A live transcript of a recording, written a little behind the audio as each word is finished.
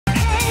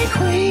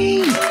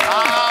Qween.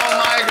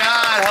 Oh my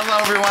God. Hello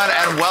everyone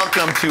and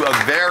welcome to a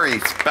very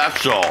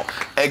special,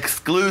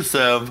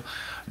 exclusive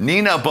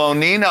Nina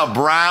Bonina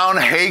Brown,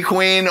 Hey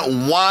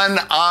Qween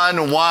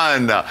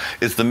one-on-one.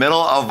 It's the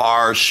middle of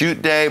our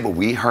shoot day, but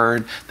we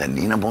heard that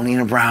Nina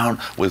Bonina Brown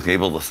was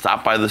able to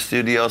stop by the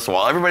studio. So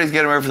while everybody's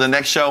getting ready for the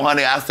next show,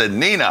 honey, I said,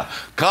 Nina,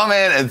 come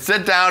in and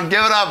sit down,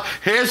 give it up.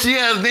 Here she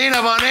is, Nina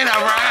Bonina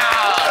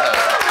Brown.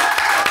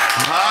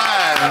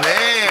 Honey.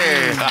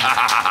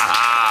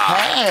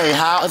 Hey,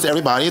 how is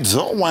everybody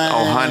doing?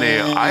 Oh, honey,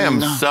 I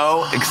am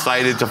so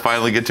excited to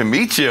finally get to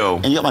meet you.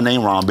 And you got my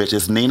name wrong, bitch.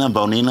 It's Nina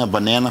Bonina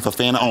Banana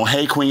Fafana on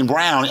Hey Qween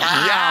Brown.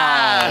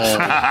 Yes!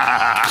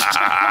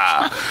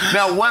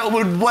 Now, what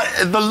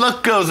the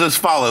look goes as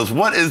follows.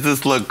 What is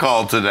this look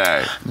called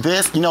today?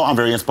 This, I'm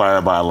very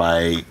inspired by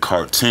like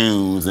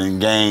cartoons and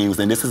games,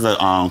 and this is a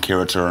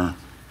character,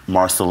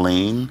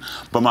 Marceline,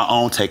 but my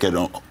own take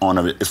on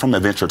it. It's from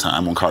Adventure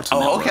Time on Cartoon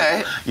Network.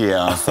 Okay.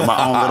 Yeah, so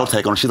my own little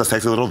take on it. She's a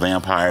sexy little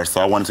vampire,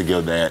 so I wanted to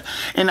give that.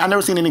 And I've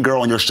never seen any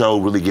girl on your show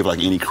really give like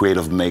any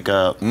creative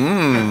makeup.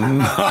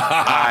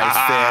 I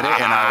said it,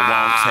 and I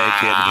won't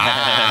take it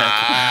back.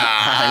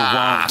 I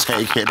won't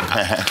take it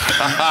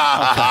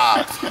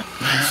back.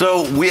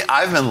 So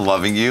I've been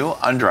loving you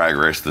on Drag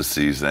Race this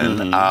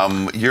season.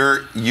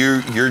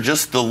 You're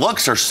just, the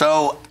looks are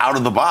so out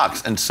of the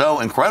box and so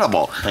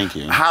incredible. Thank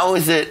you.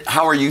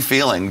 How are you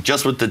feeling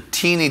just with the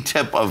teeny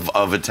tip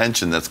of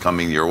attention that's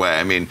coming your way?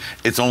 I mean,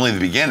 it's only the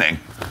beginning.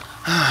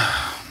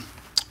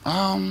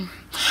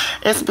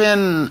 It's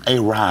been a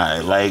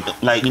ride.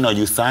 Like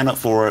you sign up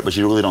for it, but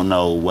you really don't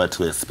know what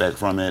to expect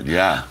from it.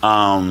 Yeah.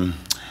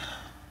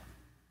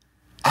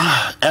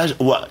 As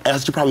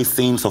you probably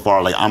seen so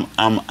far, like I'm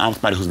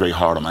somebody who's very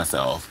hard on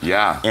myself.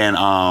 Yeah. And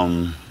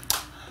I'm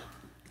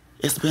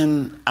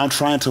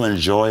trying to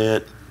enjoy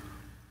it,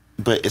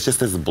 but it's just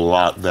this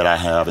block that I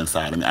have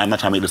inside of me. I'm not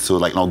trying to make this to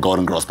like no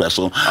Golden Girl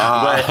special,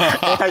 but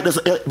it's like this.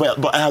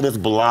 But I have this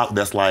block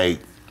that's like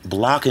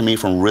blocking me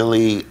from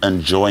really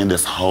enjoying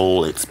this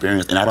whole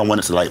experience, and I don't want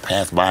it to like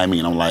pass by me.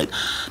 And I'm like,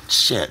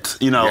 shit,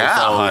 Yeah,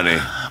 so, honey.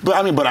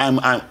 But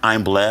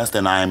I'm blessed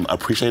and I'm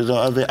appreciative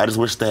of it. I just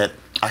wish that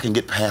I can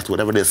get past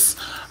whatever this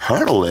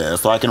hurdle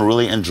is so I can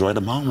really enjoy the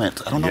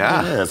moment. I don't know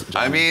what it is.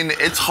 I mean,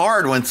 it's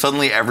hard when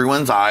suddenly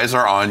everyone's eyes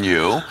are on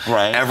you.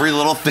 Right. Every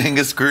little thing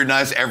is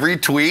scrutinized. Every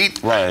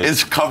tweet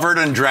is covered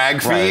in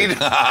drag feed.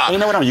 And you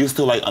know what I'm used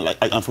to? Like,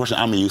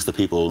 unfortunately, I'm used to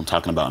people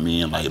talking about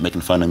me and like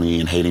making fun of me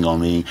and hating on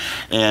me.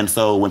 And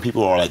so when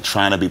people are like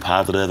trying to be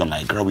positive and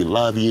like, girl, we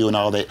love you and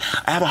all that,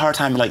 I have a hard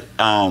time like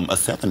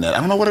accepting that.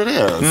 I don't know what it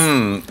is.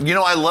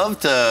 I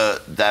loved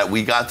that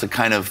we got to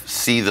kind of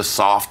see the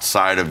soft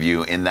side of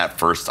you in that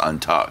first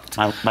Untucked.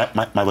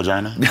 My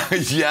vagina?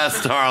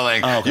 Yes,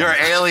 darling. Oh, okay. Your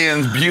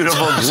alien's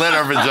beautiful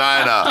glitter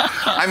vagina.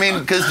 I mean,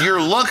 because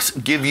your looks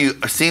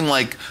seem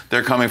like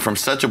they're coming from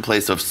such a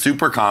place of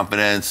super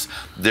confidence.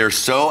 They're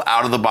so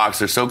out of the box.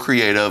 They're so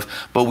creative.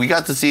 But we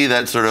got to see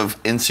that sort of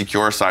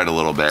insecure side a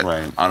little bit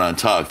on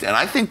Untucked. And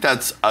I think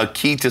that's a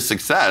key to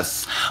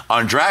success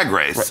on Drag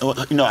Race. Right.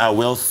 Well, I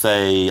will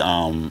say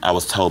I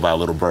was told by a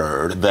little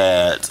bird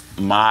that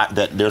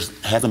there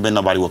hasn't been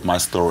nobody with my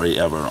story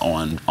ever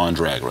on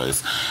Drag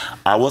Race.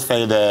 I will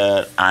say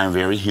that I'm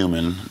very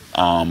human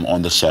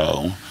on the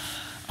show.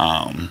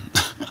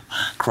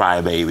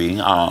 Crybaby.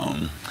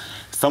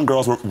 Some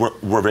girls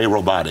were very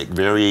robotic,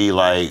 very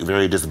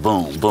just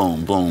boom,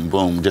 boom, boom,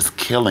 boom, just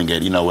killing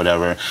it,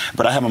 whatever.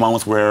 But I have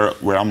moments where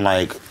I'm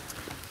like,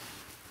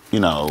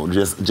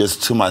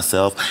 just to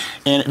myself.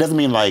 And it doesn't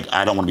mean like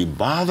I don't want to be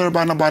bothered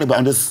by nobody, but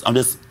I'm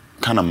just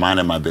kind of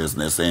minding my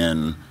business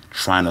and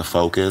trying to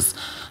focus.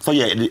 So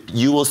yeah,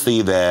 you will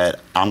see that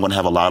I'm going to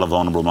have a lot of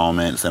vulnerable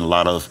moments and a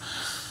lot of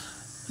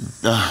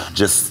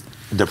just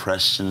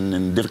depression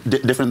and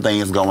different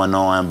things going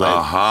on,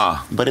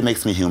 but it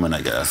makes me human,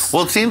 I guess.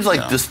 Well, it seems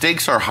like the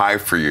stakes are high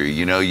for you.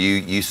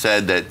 You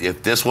said that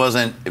if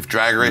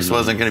Drag Race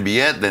wasn't going to be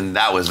it, then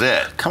that was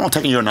it. Come on,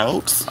 taking your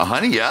notes.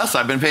 Honey, yes,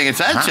 I've been paying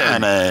attention.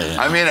 Honey.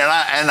 I mean,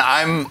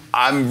 and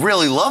I'm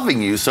really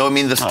loving you. So I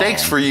mean, the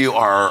stakes for you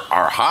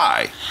are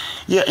high.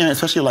 Yeah, and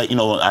especially like,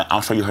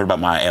 I'm sure you heard about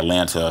my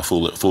Atlanta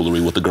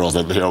foolery with the girls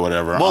over there or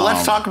whatever. Well,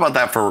 let's talk about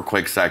that for a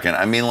quick second.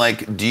 I mean,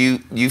 like, do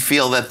you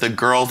feel that the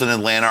girls in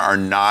Atlanta are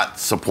not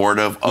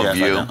supportive of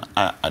you? Yes,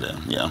 I do,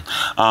 yeah.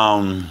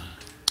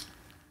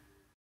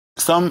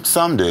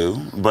 Some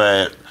do,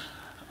 but,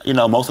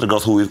 most of the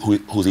girls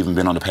who's even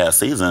been on the past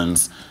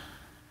seasons,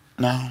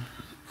 no.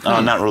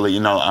 Not really,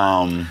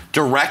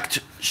 Direct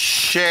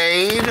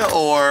shade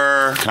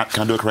or... Can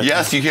I do it correctly?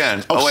 Yes, you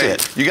can. Oh, wait.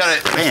 shit. You got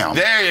it. Bam.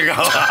 There you go.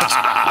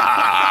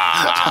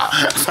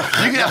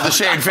 You can have the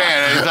shade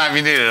fan anytime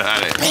you need it,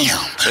 honey. Bam.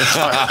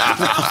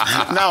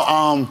 No,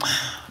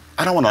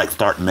 I don't want to like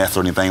start mess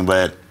or anything,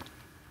 but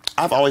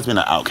I've always been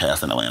an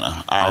outcast in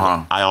Atlanta.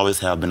 I always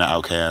have been an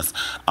outcast.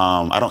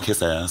 I don't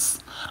kiss ass.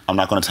 I'm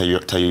not going to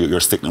tell you you're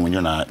sickening when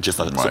you're not, just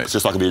so I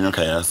can be in your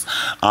cast.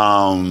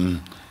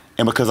 And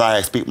because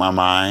I speak my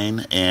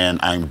mind and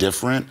I'm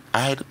different,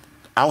 I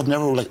I was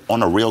never like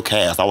on a real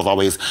cast. I was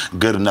always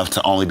good enough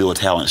to only do a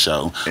talent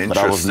show, but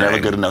I was never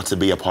good enough to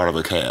be a part of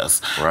a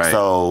cast. Right.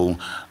 So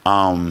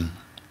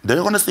they're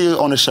going to see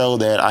on the show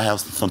that I have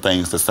some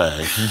things to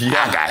say.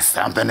 Yeah. I got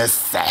something to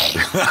say.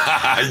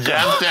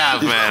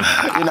 Yes,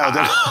 man. You know,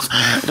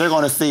 they're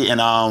going to see,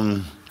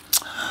 and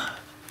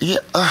yeah.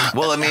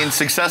 Well, I mean,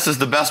 success is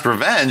the best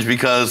revenge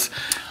because,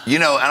 you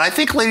know, and I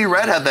think Lady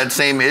Red had that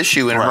same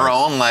issue in her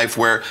own life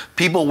where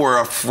people were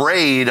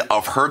afraid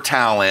of her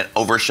talent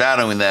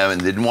overshadowing them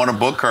and didn't want to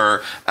book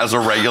her as a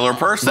regular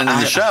person in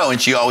the show.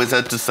 And she always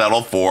had to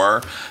settle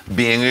for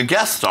being a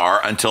guest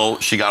star until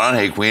she got on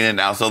Hey Qween, and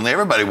now suddenly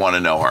everybody want to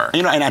know her.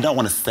 You know, and I don't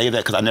want to say that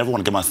because I never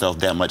want to give myself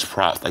that much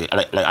props. Like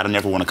I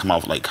never want to come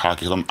off like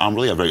cocky. I'm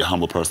really a very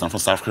humble person. I'm from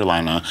South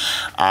Carolina.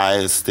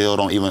 I still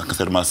don't even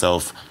consider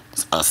myself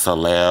a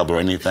celeb or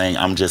anything.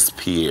 I'm just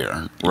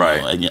Pierre.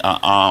 Right.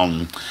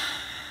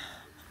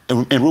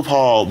 And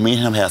RuPaul, me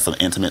and him had some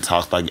intimate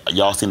talks. Like,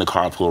 y'all seen the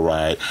carpool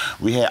ride.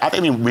 I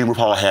think me and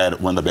RuPaul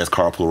had one of the best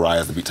carpool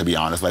rides, to be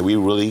honest. Like, we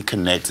really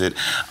connected.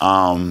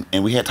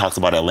 And we had talks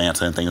about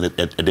Atlanta and things that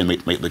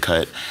didn't make the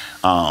cut.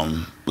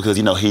 Because,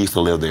 you know, he used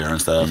to live there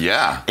and stuff.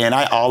 Yeah. And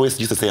I always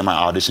used to say in my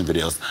audition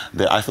videos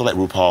that I feel like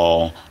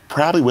RuPaul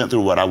probably went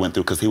through what I went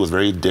through because he was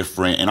very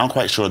different. And I'm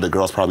quite sure the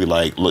girls probably,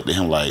 like, looked at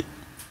him like,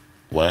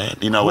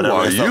 what? You know,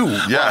 whatever. Who are you?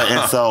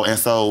 Yeah. And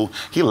so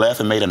he left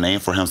and made a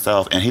name for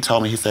himself. And he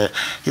told me, he said,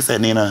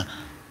 Nina,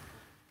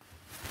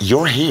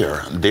 you're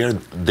here. They're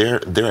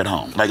at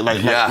home. But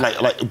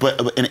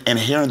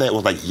hearing that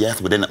was like, yes,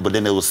 but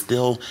then it was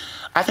still,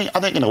 I think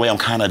in a way I'm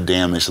kind of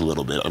damaged a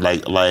little bit.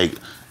 Like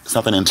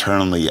something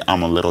internally,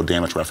 I'm a little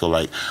damaged where I feel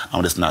like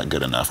I'm just not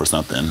good enough or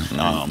something.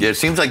 Yeah, it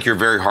seems like you're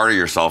very hard on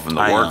yourself in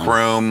the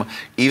workroom.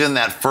 Even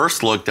that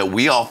first look that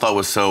we all thought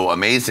was so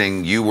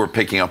amazing, you were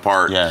picking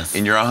apart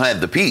in your own head,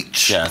 the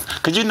peach. Yes,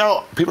 because you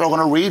know, people are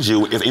going to read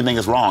you if anything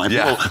is wrong.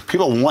 And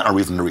people want a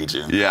reason to read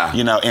you. Yeah.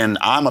 You know, and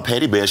I'm a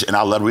petty bitch and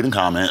I love reading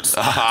comments.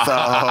 So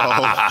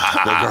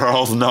the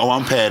girls know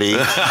I'm petty.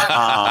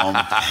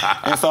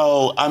 And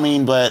so, I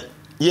mean, but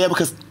yeah,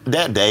 because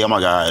that day, oh my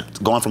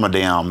God, going from a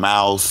damn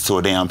mouse to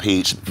a damn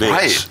peach, bitch.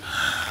 Right.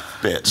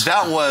 Bitch.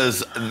 That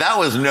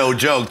was no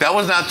joke. That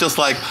was not just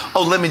like,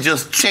 oh, let me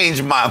just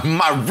change my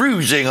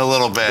rouging a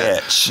little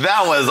bit. Bitch.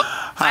 That was,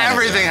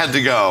 everything had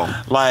to go.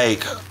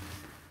 Like,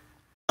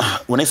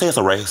 when they say it's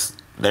a race,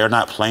 they're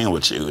not playing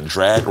with you.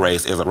 Drag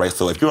Race is a race.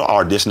 So if you're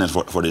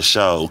auditioning for this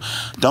show,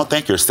 don't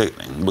think you're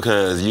sickening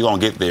because you're going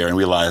to get there and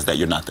realize that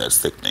you're not that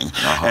sickening.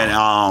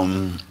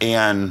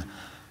 And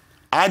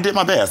I did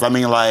my best. I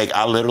mean, like,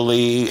 I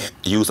literally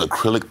used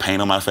acrylic paint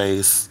on my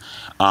face.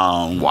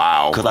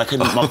 Wow. Because I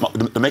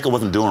couldn't, the makeup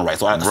wasn't doing right.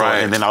 So and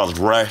then I was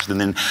rushed,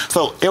 and then,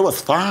 so it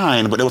was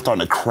fine, but it was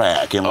starting to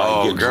crack and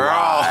like get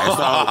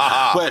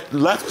dry.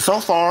 But so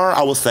far,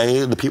 I would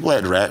say the people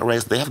at Drag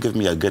Race, they have given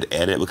me a good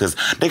edit because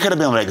they could have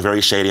been like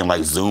very shady and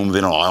like zoomed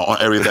in on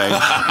everything.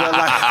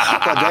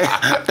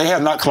 but they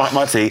have not clocked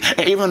my tea.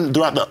 And even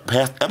throughout the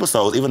past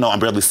episodes, even though I'm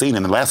barely seen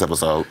in the last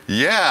episode.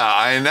 Yeah,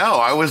 I know.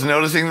 I was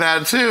noticing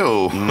that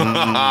too.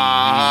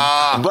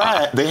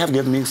 But they have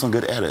given me some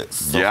good edits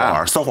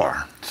so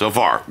far. So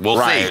far,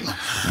 we'll see.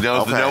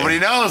 Nobody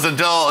knows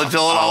until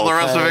all the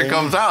rest of it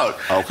comes out.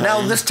 Okay.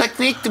 Now, this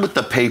technique with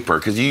the paper,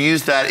 because you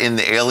used that in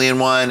the alien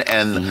one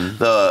and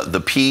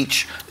the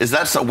peach, is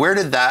that so? Where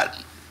did that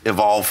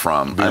evolve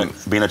from?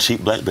 Being a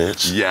cheap black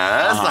bitch.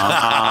 Yes.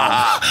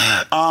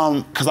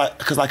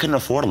 Because I couldn't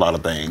afford a lot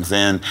of things,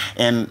 and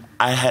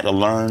I had to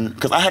learn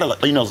because I had to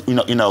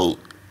you know.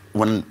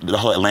 When the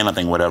whole Atlanta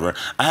thing, whatever,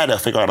 I had to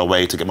figure out a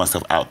way to get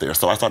myself out there.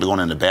 So I started going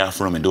in the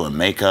bathroom and doing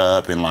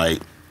makeup and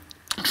like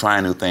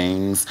trying new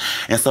things.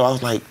 And so I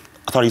was like,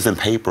 I started using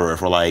paper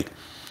for like,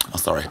 I'm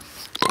sorry.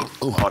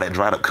 Ooh, all that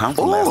dried up cum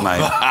from last night.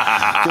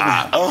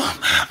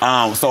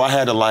 So I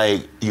had to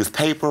like use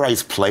paper. I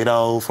used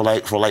Play-Doh for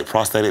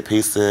prosthetic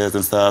pieces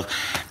and stuff.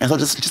 And so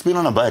just being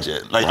on a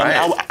budget. Like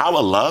I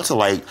would love to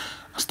like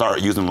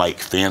start using like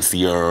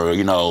fancier,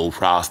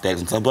 prosthetics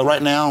and stuff. But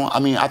right now, I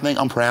mean, I think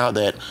I'm proud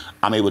that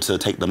I'm able to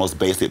take the most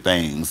basic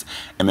things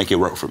and make it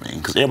work for me.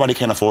 Because everybody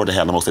can't afford to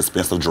have the most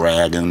expensive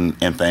drag and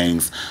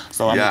things.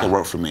 So I make it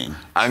work for me.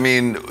 I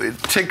mean,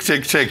 tick,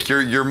 tick, tick.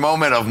 Your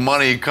moment of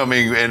money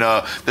coming in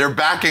they're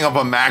backing up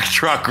a Mack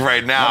truck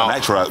right now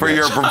for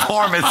your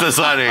performances,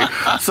 honey.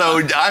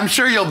 So I'm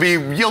sure you'll be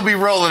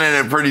rolling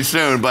in it pretty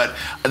soon. But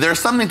there's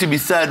something to be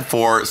said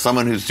for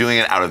someone who's doing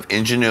it out of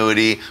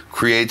ingenuity,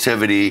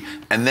 creativity,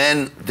 and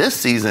then this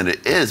season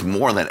it is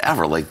more than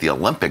ever like the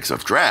Olympics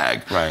of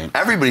drag. Right.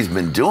 Everybody's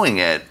been doing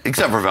it,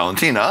 except for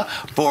Valentina,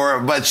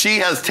 but she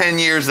has 10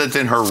 years that's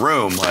in her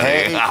room, honey.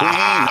 Hey,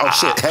 Queen. Oh,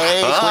 shit.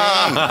 Hey,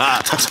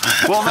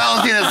 Queen. Well,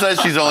 Valentina says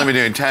she's only been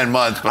doing 10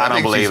 months, but I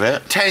don't believe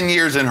it. 10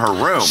 years in her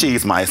room.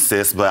 She's my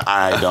sis, but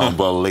I don't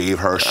believe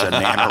her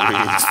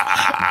shenanigans.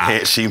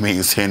 She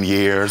means 10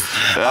 years.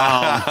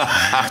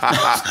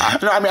 I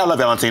mean, I love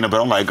Valentina, but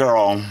I'm like,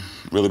 girl,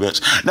 Really,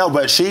 bitch. No,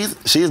 but she's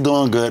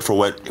doing good for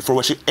what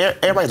she.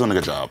 Everybody's doing a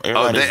good job.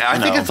 I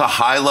think it's a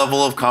high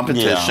level of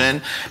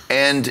competition,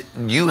 and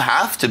you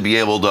have to be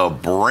able to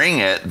bring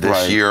it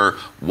this year,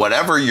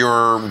 wherever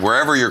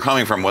you're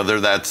coming from. Whether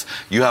that's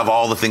you have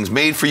all the things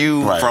made for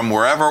you from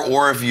wherever,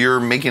 or if you're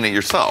making it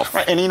yourself.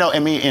 Right, and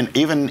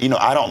even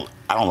I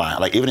don't lie.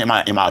 Like even in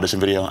my audition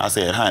video, I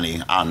said,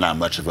 "Honey, I'm not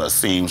much of a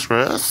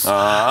seamstress,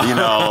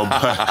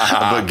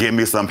 but give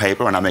me some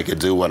paper and I make it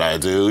do what I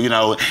do,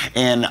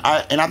 And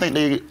I think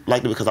they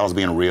liked it because I was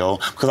being real.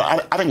 Because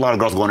I think a lot of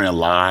girls go in there and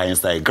lie and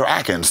say, "Girl,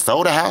 I can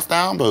sew the house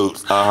down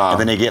boots," and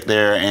then they get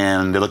there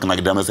and they're looking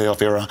like dumb as hell,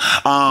 Farrah.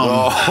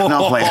 No,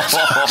 I'm playing.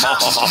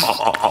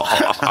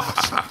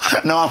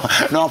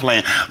 no, I'm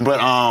playing.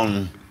 But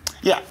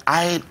yeah,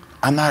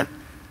 I'm not.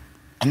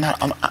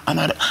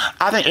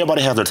 I think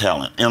everybody has their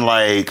talent, and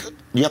like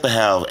you have to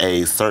have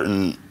a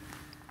certain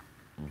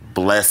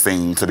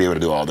blessing to be able to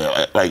do all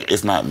that. Like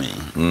it's not me.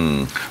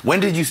 When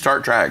did you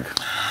start drag?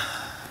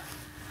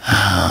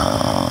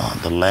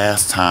 The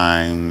last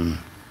time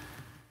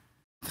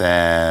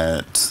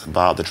that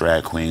Bob the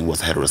Drag Queen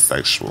was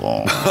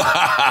heterosexual.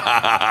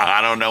 I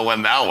don't know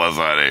when that was,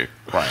 honey.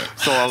 Right.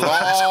 So a long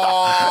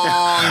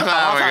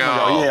time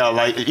ago. Yeah,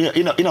 like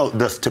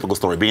the typical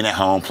story: being at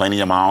home, playing in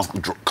your mom's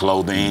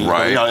clothing,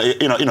 right?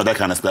 That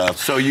kind of stuff.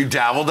 So you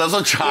dabbled as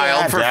a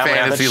child for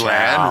Fantasyland,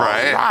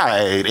 right?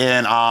 Right,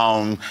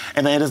 and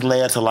then it just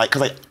led to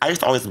because I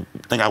used to always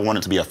think I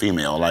wanted to be a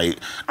female. Like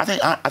I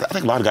think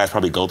a lot of guys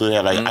probably go through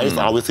that. Like I used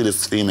to always see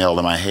this female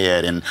in my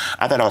head, and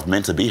I thought I was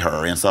meant to be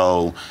her. And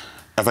so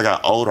as I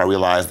got older, I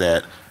realized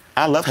that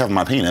I love having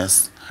my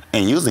penis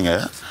and using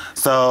it.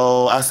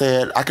 So I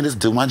said I could just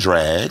do my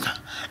drag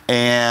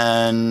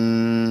and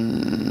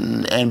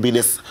be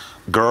this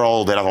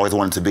girl that I've always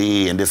wanted to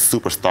be, and this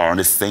superstar and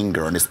this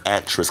singer and this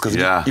actress. Because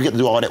you get to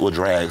do all that with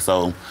drag.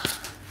 So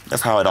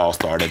that's how it all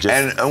started.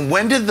 And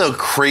when did the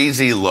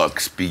crazy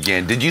looks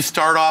begin? Did you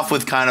start off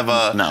with kind of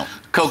a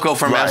Coco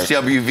from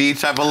SWV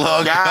type of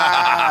look?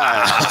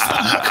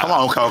 Yes. Come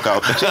on,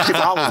 Coco. She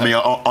follows me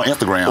on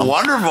Instagram.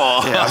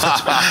 Wonderful. Yeah.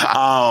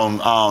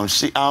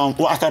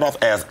 Well, I started off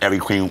as every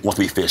queen wants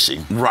to be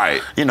fishy.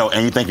 Right. And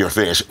you think you're a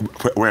fish.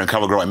 Wearing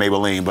CoverGirl at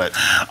Maybelline,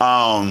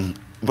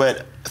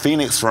 but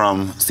Phoenix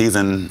from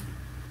season,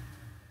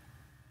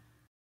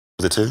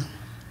 was it 2?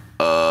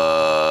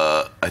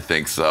 I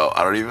think so.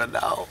 I don't even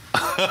know.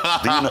 Do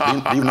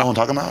you know what I'm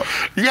talking about?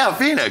 Yeah,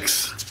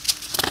 Phoenix.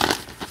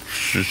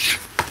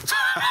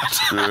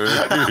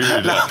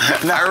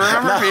 I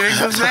remember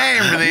Phoenix's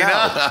name,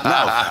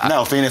 Dida.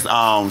 No, Phoenix.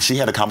 She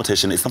had a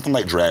competition. It's something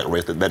like Drag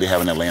Race that they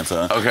have in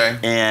Atlanta. Okay.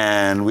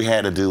 And we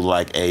had to do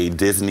like a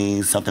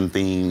Disney something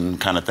theme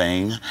kind of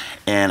thing,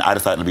 and I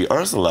decided to be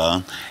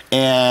Ursula,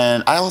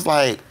 and I was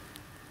like,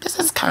 this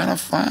is kind of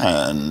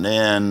fun.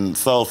 And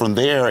so from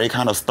there, it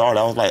kind of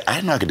started. I was like, I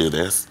didn't know I could do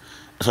this.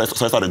 So I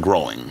started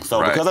growing.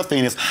 So because of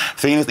Phoenix,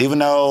 even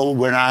though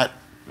we're not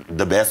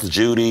the best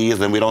Judies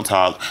and we don't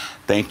talk,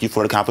 thank you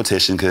for the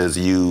competition because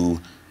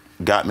you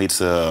got me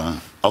to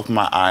open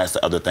my eyes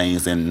to other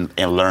things and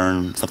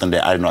learn something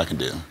that I didn't know I could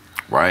do.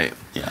 Right.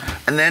 Yeah.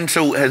 And then,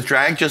 so has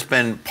drag just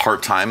been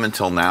part-time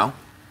until now?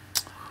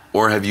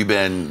 Or have you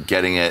been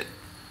getting it,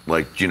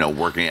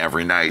 working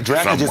every night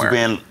drag somewhere? Has just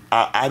been,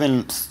 I've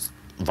been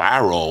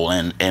viral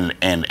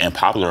and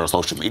popular on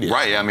social media.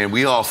 Right. I mean,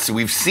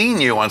 we've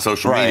seen you on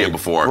social media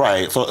before.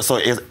 Right. So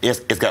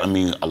it's gotten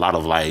me a lot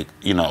of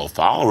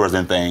followers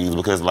and things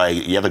because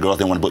the girls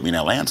didn't want to book me in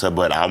Atlanta,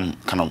 but I'm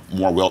kind of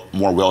more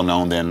well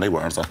known than they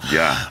were. So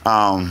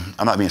I'm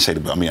not being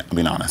shady, but I'm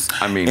being honest.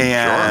 I mean,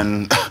 sure.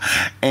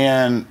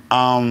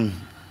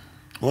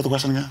 What was the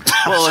question again?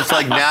 Well, it's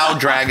like now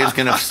drag is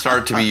going to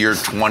start to be your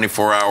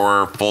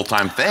 24-hour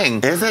full-time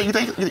thing. Is it? You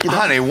think?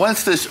 Honey,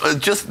 once this,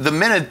 just the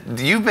minute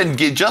you've been,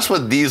 just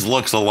with these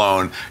looks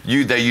alone,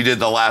 you did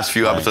the last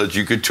few episodes,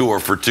 you could tour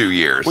for 2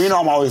 years. Well,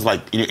 I'm always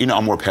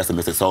I'm more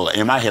pessimistic. So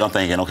in my head, I'm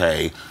thinking,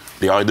 okay,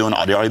 they already doing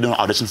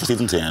auditions for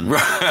season 10.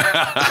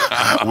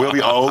 We'll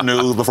be old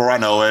news before I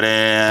know it,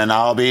 and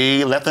I'll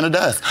be left in the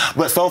dust.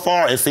 But so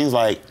far, it seems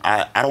like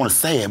I don't want to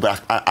say it,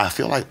 but I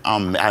feel like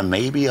I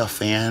may be a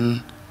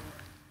fan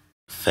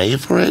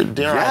favorite,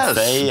 dare I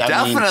say?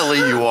 Definitely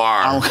you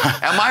are. Am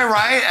I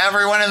right,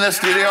 everyone in the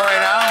studio right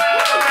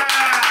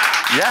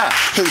now? Yeah.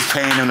 Who's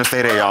paying them to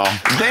stay there, y'all?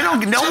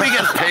 Nobody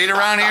gets paid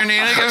around here,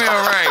 Nina. Give me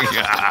a break.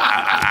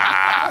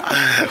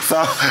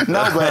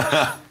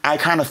 But I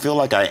kind of feel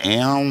like I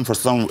am for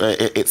some.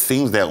 It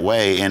seems that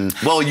way, and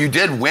well, you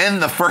did win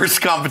the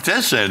first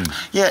competition.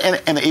 Yeah,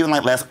 and even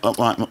last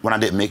when I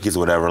did Mickey's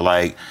or whatever,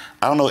 I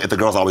don't know if the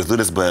girls always do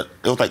this, but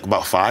it was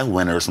about 5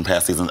 winners from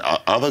past seasons.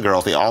 Other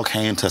girls, they all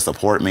came to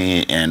support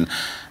me and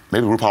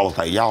maybe RuPaul was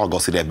like, y'all go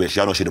see that bitch.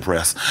 Y'all know she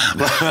depressed.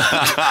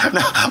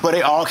 But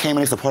they all came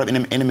and they supported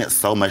me, and it meant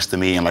so much to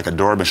me. And like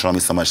Adora been showing me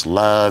so much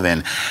love,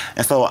 and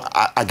so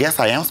I guess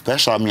I am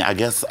special. I mean, I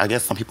guess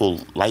some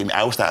people like me.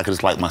 I wish that I could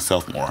just like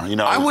myself more. You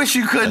know. I wish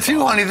you could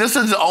too, honey. This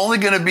is only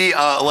going to be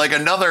like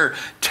another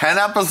 10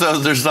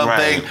 episodes or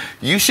something. Right.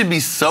 You should be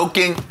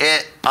soaking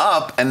it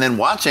up and then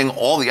watching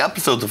all the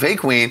episodes of Hey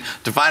Qween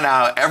to find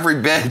out how every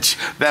bitch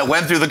that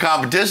went through the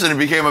competition and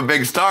became a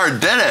big star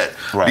did it.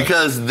 Right.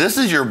 Because this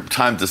is your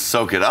time to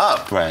soak it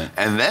up. Right.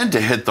 And then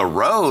to hit the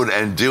road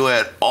and do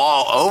it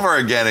all over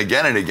again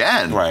and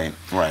again. Right,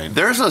 right.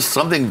 There's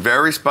something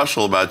very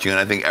special about you, and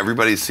I think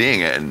everybody's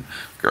seeing it. And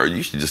girl,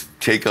 you should just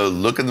take a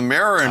look in the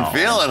mirror and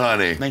feel it,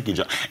 honey. Thank you,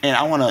 John. And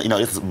I want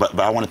to, but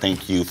I want to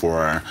thank you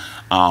for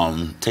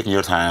taking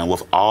your time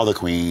with all the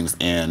queens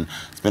and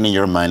spending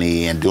your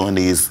money and doing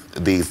these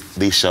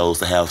shows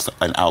to have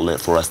an outlet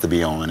for us to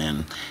be on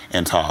and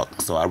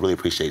talk. So I really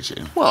appreciate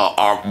you. Well,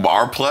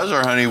 our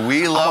pleasure, honey.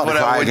 We love what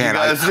you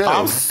guys do.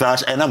 I'm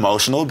such an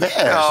emotional bitch.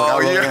 Oh,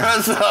 you're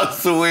so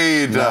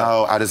sweet.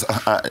 No,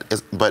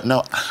 but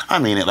no, I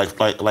mean it. Like,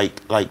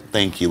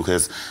 thank you,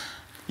 because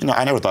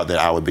I never thought that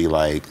I would be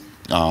like,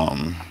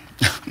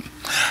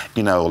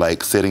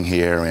 like sitting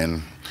here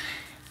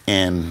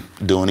and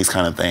doing these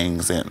kind of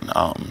things, and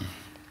I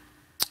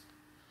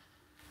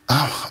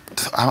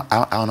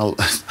don't know.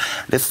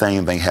 This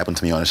same thing happened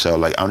to me on the show.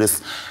 Like I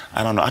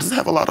don't know. I just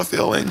have a lot of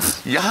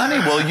feelings. Yeah, honey.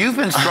 Well, you've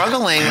been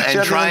struggling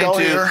and trying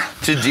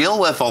to deal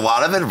with a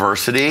lot of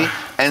adversity,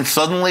 and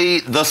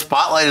suddenly the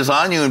spotlight is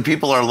on you, and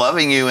people are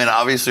loving you, and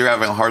obviously you're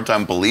having a hard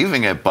time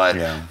believing it, but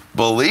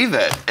believe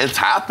it, it's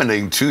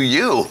happening to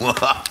you.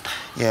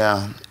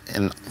 Yeah,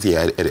 and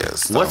it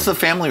is. So. What's the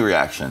family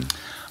reaction?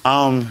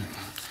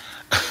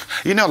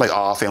 Like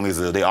all families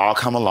do, they all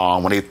come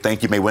along when they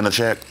think you may win a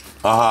check.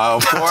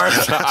 Of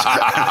course.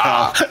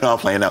 No, I'm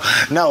playing.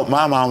 No,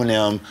 my mom and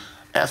them,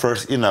 at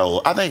first,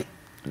 I think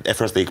at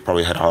first they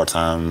probably had a hard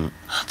time.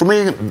 For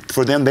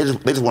them, they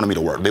just wanted me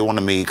to work. They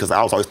wanted me, because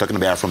I was always stuck in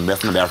the bathroom,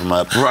 messing the bathroom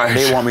up. Right.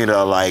 They want me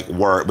to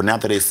work, but now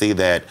that they see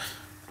that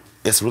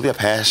it's really a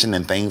passion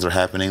and things are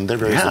happening, they're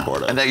very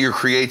supportive. And that your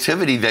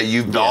creativity, that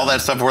you've all that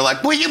stuff, we're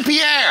like, will you,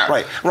 Pierre?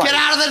 Right. Get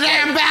out of the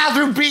damn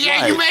bathroom,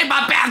 Pierre. You made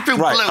my bathroom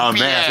blue,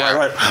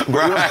 Pierre.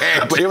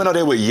 But even though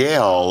they would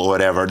yell or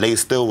whatever, they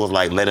still was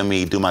letting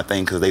me do my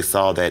thing, because they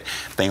saw that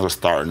things were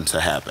starting to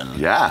happen.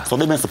 Yeah. So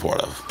they've been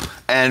supportive.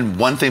 And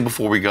one thing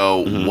before we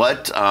go,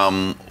 what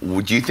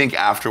would you think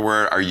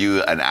afterward? Are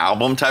you an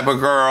album type of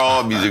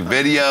girl, music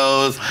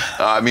videos?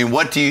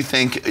 What do you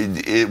think,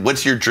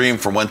 what's your dream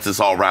for once this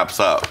all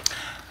wraps up?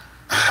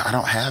 I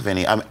don't have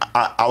any.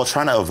 I was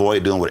trying to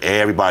avoid doing what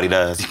everybody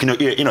does.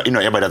 Everybody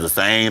does the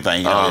same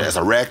thing. It's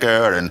a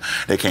record and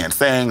they can't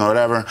sing or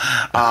whatever.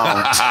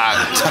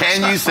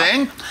 Can you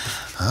sing?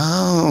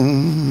 No.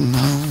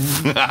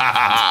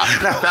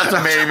 That's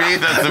a maybe.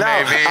 That's a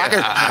maybe.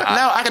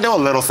 I can do a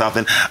little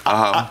something.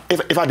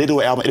 If I did do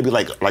an album, it'd be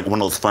like one of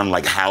those fun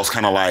house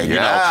kind of Nina,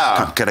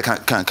 yes.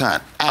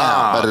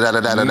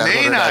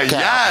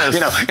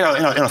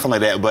 Something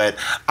like that. But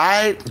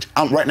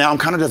right now I'm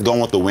kind of just going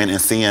with the wind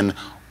and seeing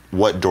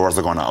what doors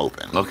are going to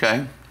open.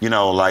 Okay.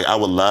 I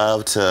would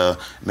love to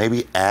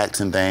maybe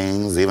act in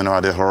things, even though I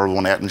did horrible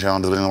on acting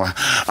challenges. Anyway.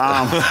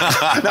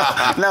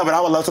 But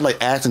I would love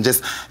to act and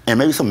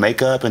maybe some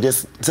makeup and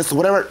just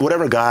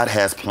whatever God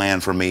has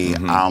planned for me.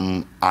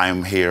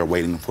 I'm here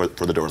waiting for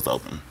the doors to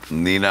open.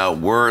 Nina,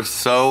 we're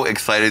so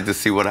excited to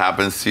see what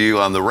happens to you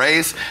on the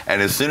race.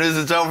 And as soon as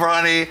it's over,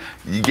 honey,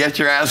 you get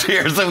your ass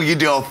here so we can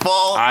do a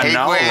full Hey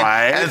Qween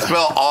and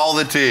spill all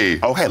the tea.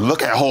 Okay,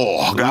 look at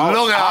whole. I'm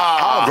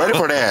ready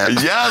for that.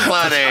 Yes,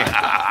 honey.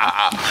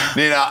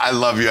 Nina, I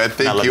love you. I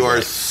think you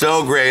are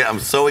so great. I'm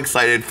so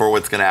excited for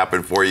what's going to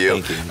happen for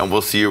you. Thank you. And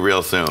we'll see you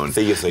real soon.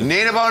 See you soon.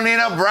 Nina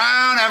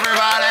Brown,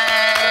 everybody.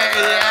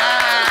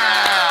 Yeah.